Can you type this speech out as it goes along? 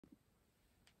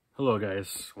Hello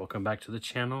guys, welcome back to the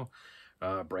channel.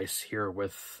 Bryce here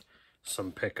with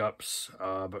some pickups,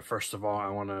 but first of all I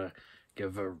want to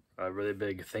give a really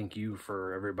big thank you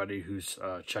for everybody who's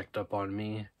checked up on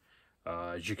me.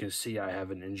 As you can see, I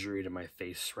have an injury to my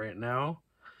face right now.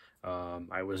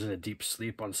 I was in a deep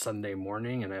sleep on Sunday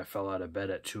morning and I fell out of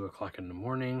bed at 2 o'clock in the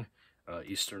morning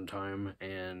Eastern time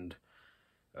and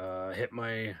hit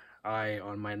my eye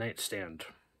on my nightstand.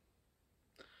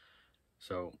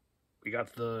 So we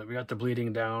got the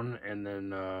bleeding down, and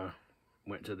then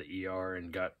went to the ER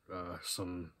and got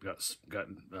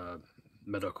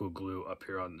medical glue up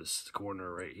here on this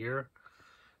corner right here.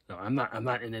 No, I'm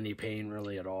not in any pain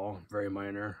really at all. Very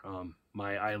minor.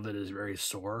 My eyelid is very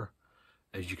sore,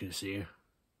 as you can see.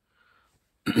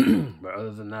 But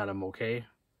other than that, I'm okay.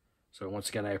 So once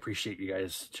again, I appreciate you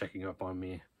guys checking up on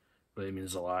me. Really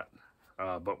means a lot.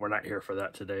 But we're not here for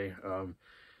that today.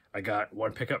 I got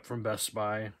one pickup from Best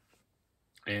Buy.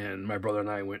 And my brother and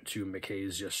I went to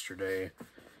McKay's yesterday,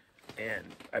 and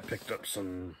I picked up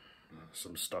some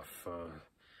stuff,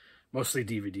 mostly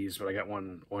DVDs, but I got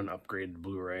one upgraded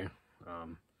Blu-ray.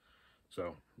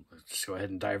 So let's just go ahead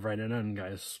and dive right in,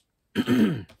 guys.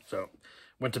 So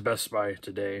went to Best Buy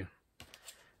today,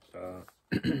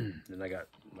 and I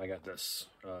got this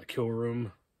Kill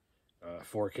Room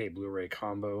 4K Blu-ray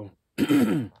combo,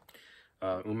 Uma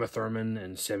Thurman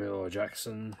and Samuel L.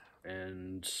 Jackson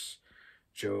and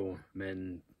Joe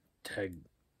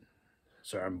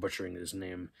sorry, I'm butchering his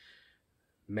name.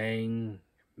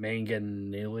 Manganiello.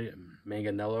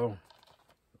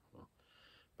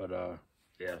 But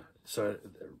yeah. So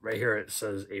right here it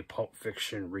says a Pulp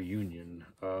Fiction reunion.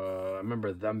 I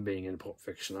remember them being in Pulp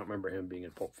Fiction. I don't remember him being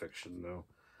in Pulp Fiction though.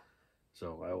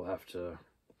 So I will have to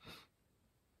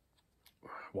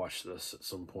watch this at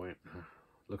some point.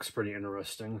 Looks pretty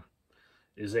interesting.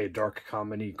 It is a dark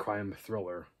comedy crime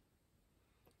thriller.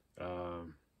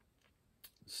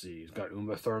 Let's see, he's got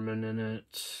Uma Thurman in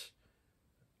it,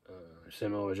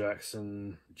 Samuel L.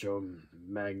 Jackson, Joe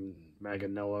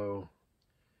Manganiello,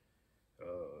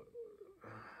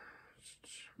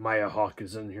 Maya Hawke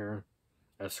is in here.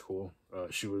 That's cool.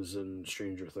 She was in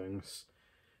Stranger Things.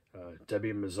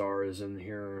 Debbie Mazar is in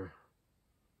here.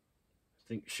 I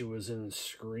think she was in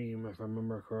Scream, if I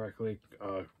remember correctly.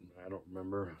 I don't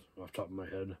remember off the top of my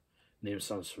head. Name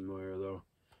sounds familiar though.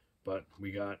 But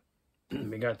we got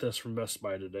this from Best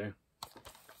Buy today.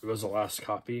 It was the last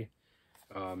copy.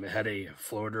 It had a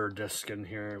floater disc in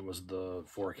here. It was the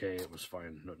 4K. It was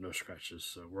fine. No scratches.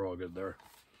 So we're all good there.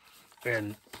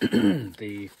 And it's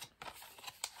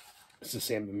the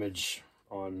same image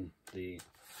on the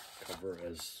cover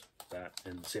as that,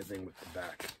 and same thing with the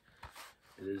back.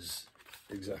 It is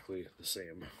exactly the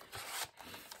same.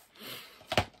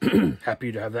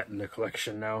 Happy to have that in the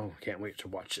collection now. Can't wait to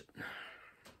watch it.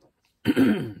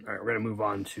 Alright, we're going to move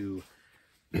on to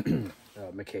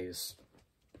McKay's.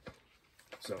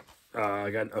 So,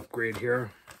 I got an upgrade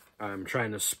here. I'm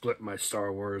trying to split my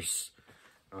Star Wars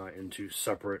into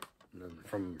separate,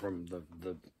 from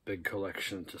the big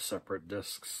collection to separate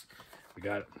discs. We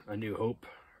got A New Hope,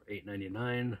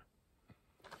 $8.99.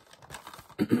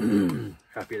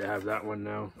 Happy to have that one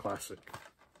now. Classic.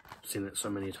 Seen it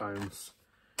so many times.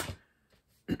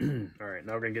 Alright,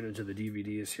 now we're going to get into the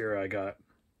DVDs here. I got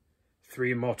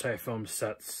 3 multi-film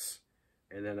sets,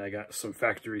 and then I got some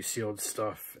factory sealed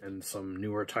stuff and some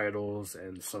newer titles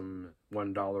and some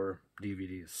 $1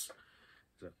 DVDs.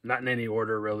 So not in any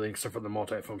order really, except for the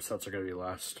multi-film sets are going to be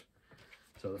last.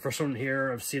 So the first one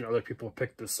here, I've seen other people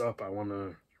pick this up. I want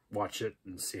to watch it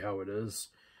and see how it is.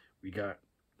 We got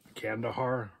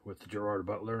Kandahar with Gerard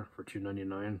Butler for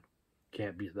 $2.99.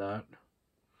 Can't beat that.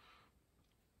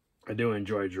 I do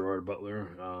enjoy Gerard Butler.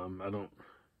 I don't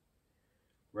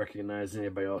recognize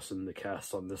anybody else in the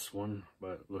cast on this one,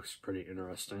 but it looks pretty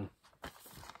interesting.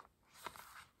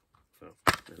 So,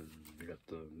 and we got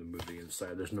the movie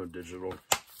inside. There's no digital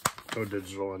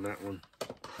on that one.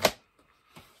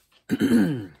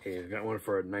 Okay, I got one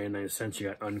for 99 cents. You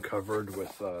got Uncovered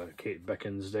with Kate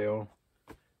Beckinsale.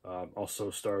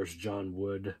 Also stars John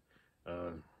Wood,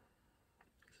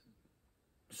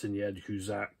 Sinead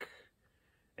Kuzak,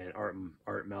 and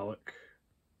Art Malik.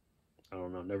 I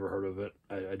don't know, never heard of it.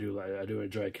 I do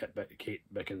enjoy Kate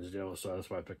Beckinsale, so that's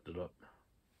why I picked it up.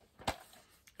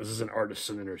 This is an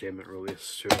Artisan Entertainment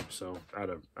release too, so out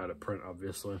of print,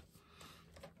 obviously.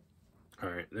 All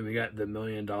right, then we got The $1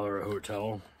 Million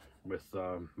Hotel with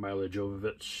Mila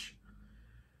Jovovich.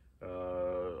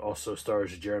 Also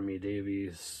stars Jeremy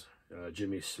Davies,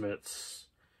 Jimmy Smits,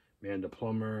 Amanda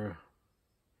Plummer,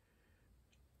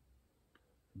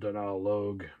 Donal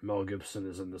Logue. Mel Gibson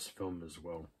is in this film as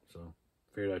well, so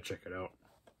figured I'd check it out.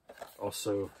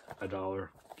 also $1.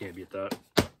 Can't beat that.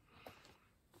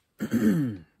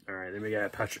 Alright, then we got a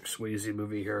Patrick Swayze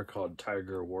movie here called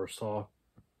Tiger Warsaw.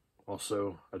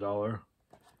 Also $1.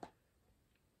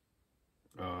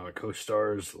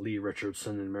 Co-stars Lee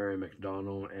Richardson and Mary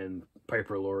McDonnell, and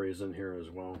Piper Laurie's in here as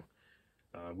well.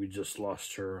 We just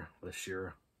lost her this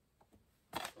year.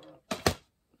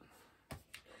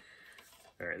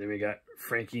 Alright, then we got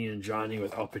Frankie and Johnny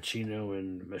with Al Pacino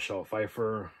and Michelle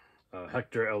Pfeiffer.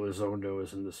 Hector Elizondo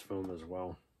is in this film as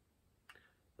well.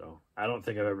 So, I don't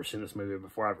think I've ever seen this movie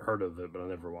before. I've heard of it, but I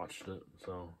never watched it.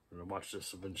 So, I'm going to watch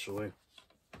this eventually.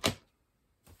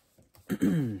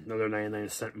 Another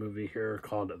 99-cent movie here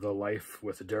called The Life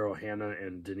with Daryl Hannah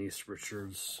and Denise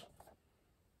Richards.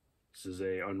 This is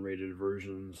a unrated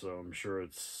version, so I'm sure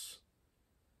it's...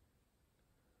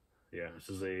 Yeah, this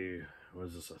is a... What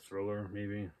is this, a thriller,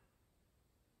 maybe?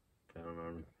 I don't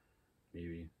know.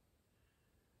 Maybe.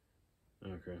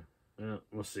 Okay. Yeah,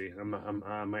 we'll see. I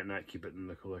might not keep it in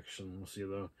the collection. We'll see,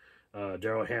 though.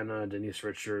 Daryl Hannah, Denise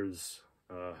Richards,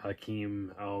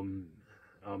 Hakeem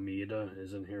Almeida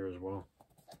is in here as well.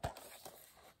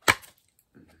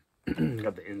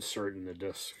 Got the insert in the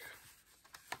disc.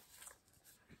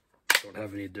 Don't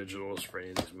have any digitals for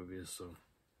any of these movies, so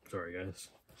sorry, guys.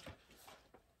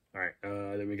 Alright,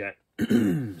 then we got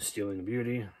Stealing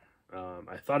Beauty.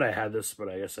 I thought I had this, but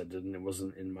I guess I didn't. It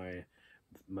wasn't in my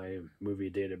movie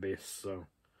database, so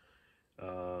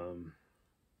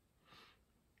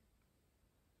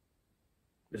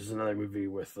this is another movie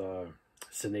with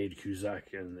Sinead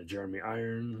Cusack and Jeremy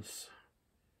Irons.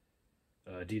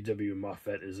 D.W.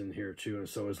 Moffat is in here too, and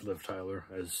so is Liv Tyler.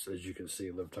 As you can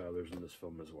see, Liv Tyler's in this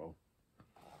film as well.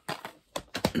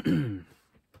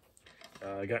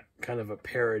 I got kind of a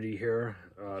parody here.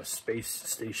 Space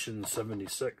Station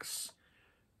 76.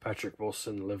 Patrick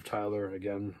Wilson, Liv Tyler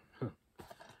again.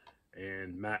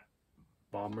 And Matt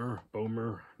Bomer,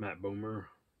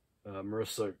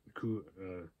 Marissa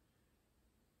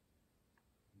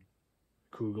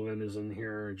Coughlan is in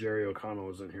here. Jerry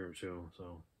O'Connell is in here too,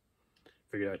 so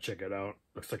figured I'd check it out.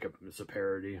 Looks like it's a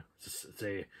parody. It's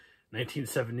a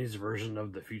 1970s version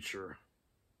of the future.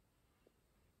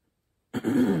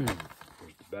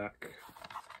 There's the back.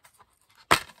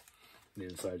 The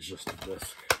inside's just a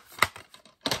disc.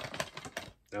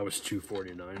 That was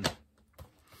 $2.49.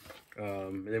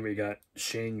 And then we got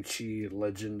Shang-Chi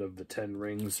Legend of the Ten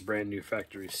Rings, brand new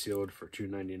factory sealed for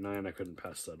 $2.99. I couldn't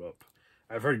pass that up.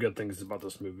 I've heard good things about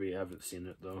this movie. I haven't seen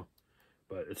it though.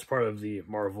 But it's part of the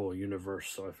Marvel universe,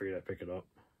 so I figured I'd pick it up.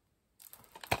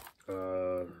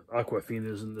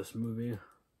 Awkwafina's in this movie.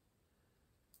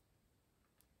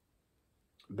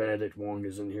 Benedict Wong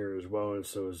is in here as well, and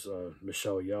so is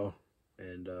Michelle Yeoh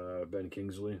and Ben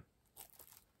Kingsley.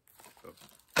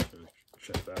 So,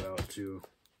 check that out too.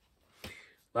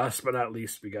 Last but not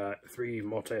least, we got 3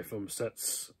 multi-film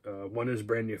sets. One is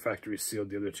brand new factory sealed,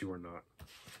 the other 2 are not.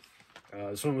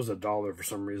 This one was $1 for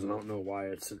some reason. I don't know why.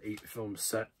 It's an 8-film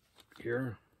set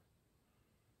here.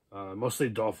 Mostly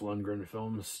Dolph Lundgren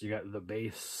films. You got The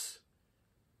Base,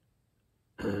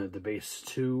 The Base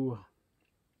 2,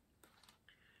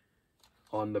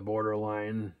 On the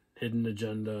Borderline, Hidden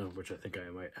Agenda, which I think I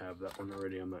might have that one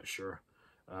already. I'm not sure.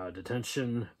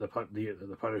 Detention, the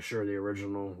Punisher, the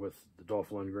original with Dolph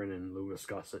Lundgren and Louis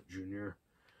Gossett Jr.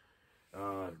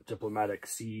 Diplomatic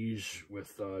Siege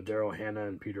with Daryl Hannah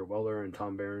and Peter Weller and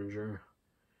Tom Berenger.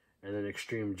 And then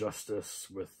Extreme Justice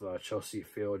with Chelsea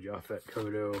Field, Yaphet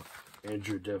Kotto,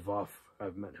 Andrew Divoff.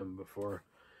 I've met him before.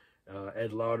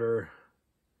 Ed Lauder.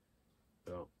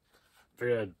 So,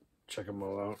 figured I'd check them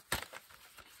all out.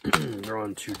 They're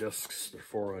on 2 discs. They're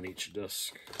 4 on each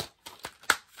disc.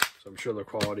 So I'm sure the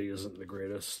quality isn't the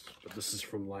greatest, but this is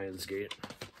from Lionsgate.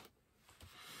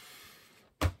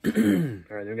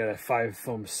 Alright, we got a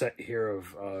 5-film set here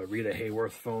of Rita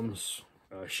Hayworth films.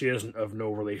 She is of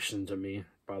no relation to me,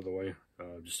 by the way.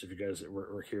 Just if you guys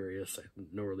were curious,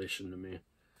 no relation to me.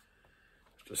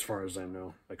 As far as I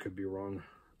know. I could be wrong.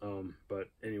 But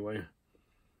anyway.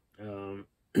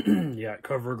 Yeah,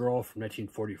 CoverGirl from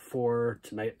 1944.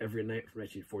 Tonight Every Night from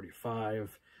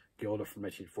 1945. Gilda from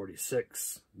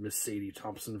 1946. Miss Sadie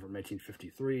Thompson from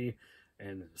 1953.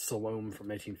 And Salome from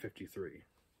 1953.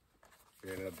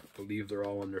 And I believe they're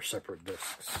all on their separate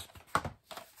discs. I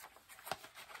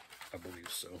believe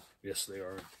so. Yes, they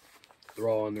are. They're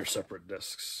all on their separate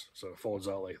discs. So it folds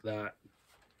out like that.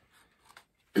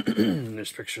 And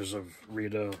there's pictures of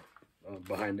Rita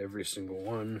behind every single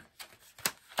one.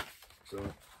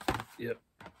 So, yep.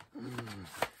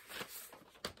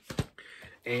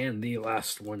 And the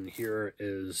last one here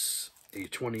is a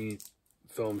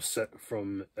 20-film set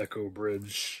from Echo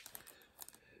Bridge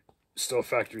Still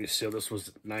factory seal. This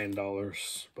was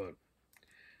 $9, but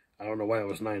I don't know why it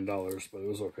was $9, but it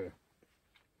was okay.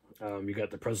 You got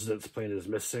The President's Plane is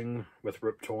Missing with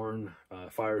Rip Torn,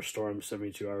 Firestorm,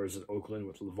 72 Hours in Oakland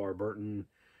with LeVar Burton,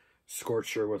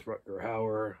 Scorcher with Rutger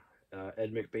Hauer,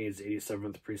 Ed McBain's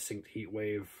 87th Precinct Heat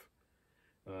Wave,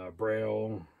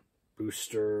 Braille,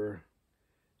 Booster,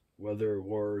 Weather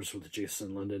Wars with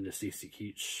Jason London and Stacey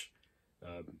Keach,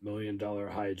 $1 Million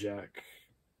Hijack,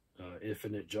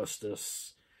 Infinite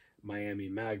Justice, Miami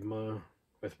Magma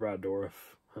with Brad Dourif.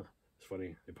 It's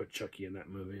funny, they put Chucky in that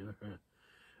movie.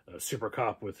 Super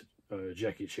Cop with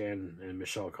Jackie Chan and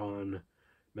Michelle Khan,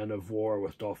 Men of War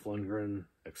with Dolph Lundgren,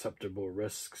 Acceptable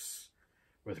Risks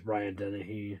with Brian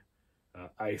Dennehy,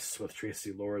 Ice with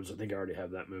Tracy Lords. I think I already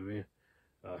have that movie.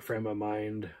 Frame of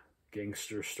Mind,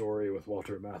 Gangster Story with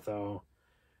Walter Matthau,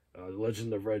 The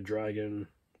Legend of Red Dragon,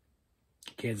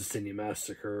 Kansas City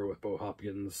Massacre with Bo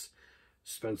Hopkins,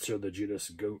 Spencer the Judas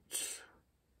Goat,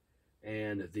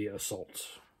 and The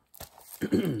Assault.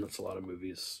 That's a lot of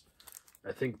movies.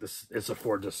 I think this it's a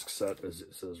 4-disc set, as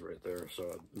it says right there,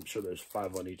 so I'm sure there's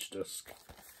 5 on each disc.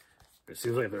 It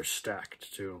seems like they're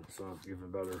stacked too, so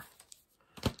even better.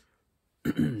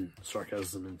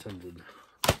 Sarcasm intended.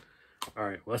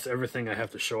 Alright, well, that's everything I have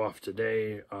to show off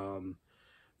today. I'm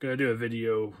gonna do a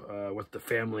video with the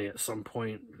family at some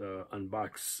point,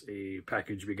 unbox a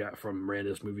package we got from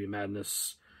Miranda's Movie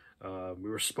Madness. We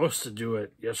were supposed to do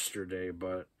it yesterday,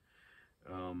 but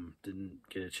didn't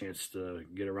get a chance to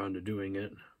get around to doing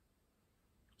it.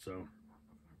 So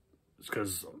it's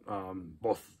because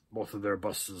both of their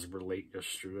buses were late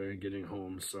yesterday getting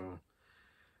home. So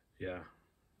yeah.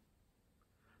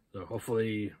 So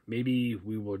hopefully, maybe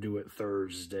we will do it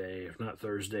Thursday. If not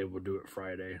Thursday, we'll do it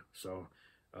Friday. So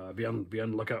be on the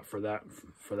lookout for that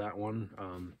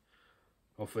one.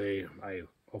 Hopefully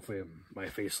my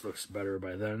face looks better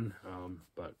by then.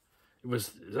 But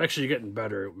it's actually getting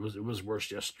better. It was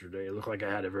worse yesterday. It looked like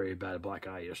I had a very bad black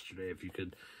eye yesterday. If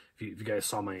you guys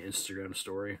saw my Instagram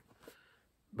story.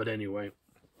 But anyway,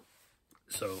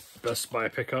 so Best Buy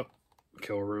pickup,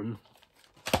 Kill Room,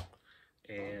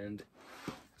 and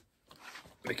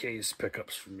McKay's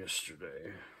pickups from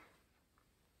yesterday.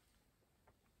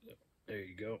 There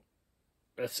you go.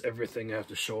 That's everything I have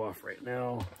to show off right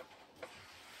now.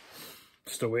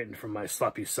 Still waiting for my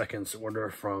sloppy seconds order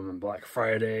from Black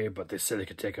Friday, but they said it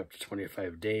could take up to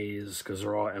 25 days because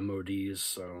they're all MODs,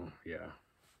 so yeah.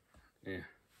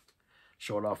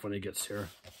 Show it off when it gets here.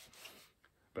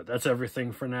 But that's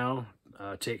everything for now.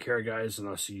 Take care, guys, and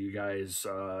I'll see you guys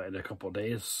in a couple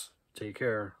days. Take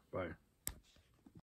care. Bye.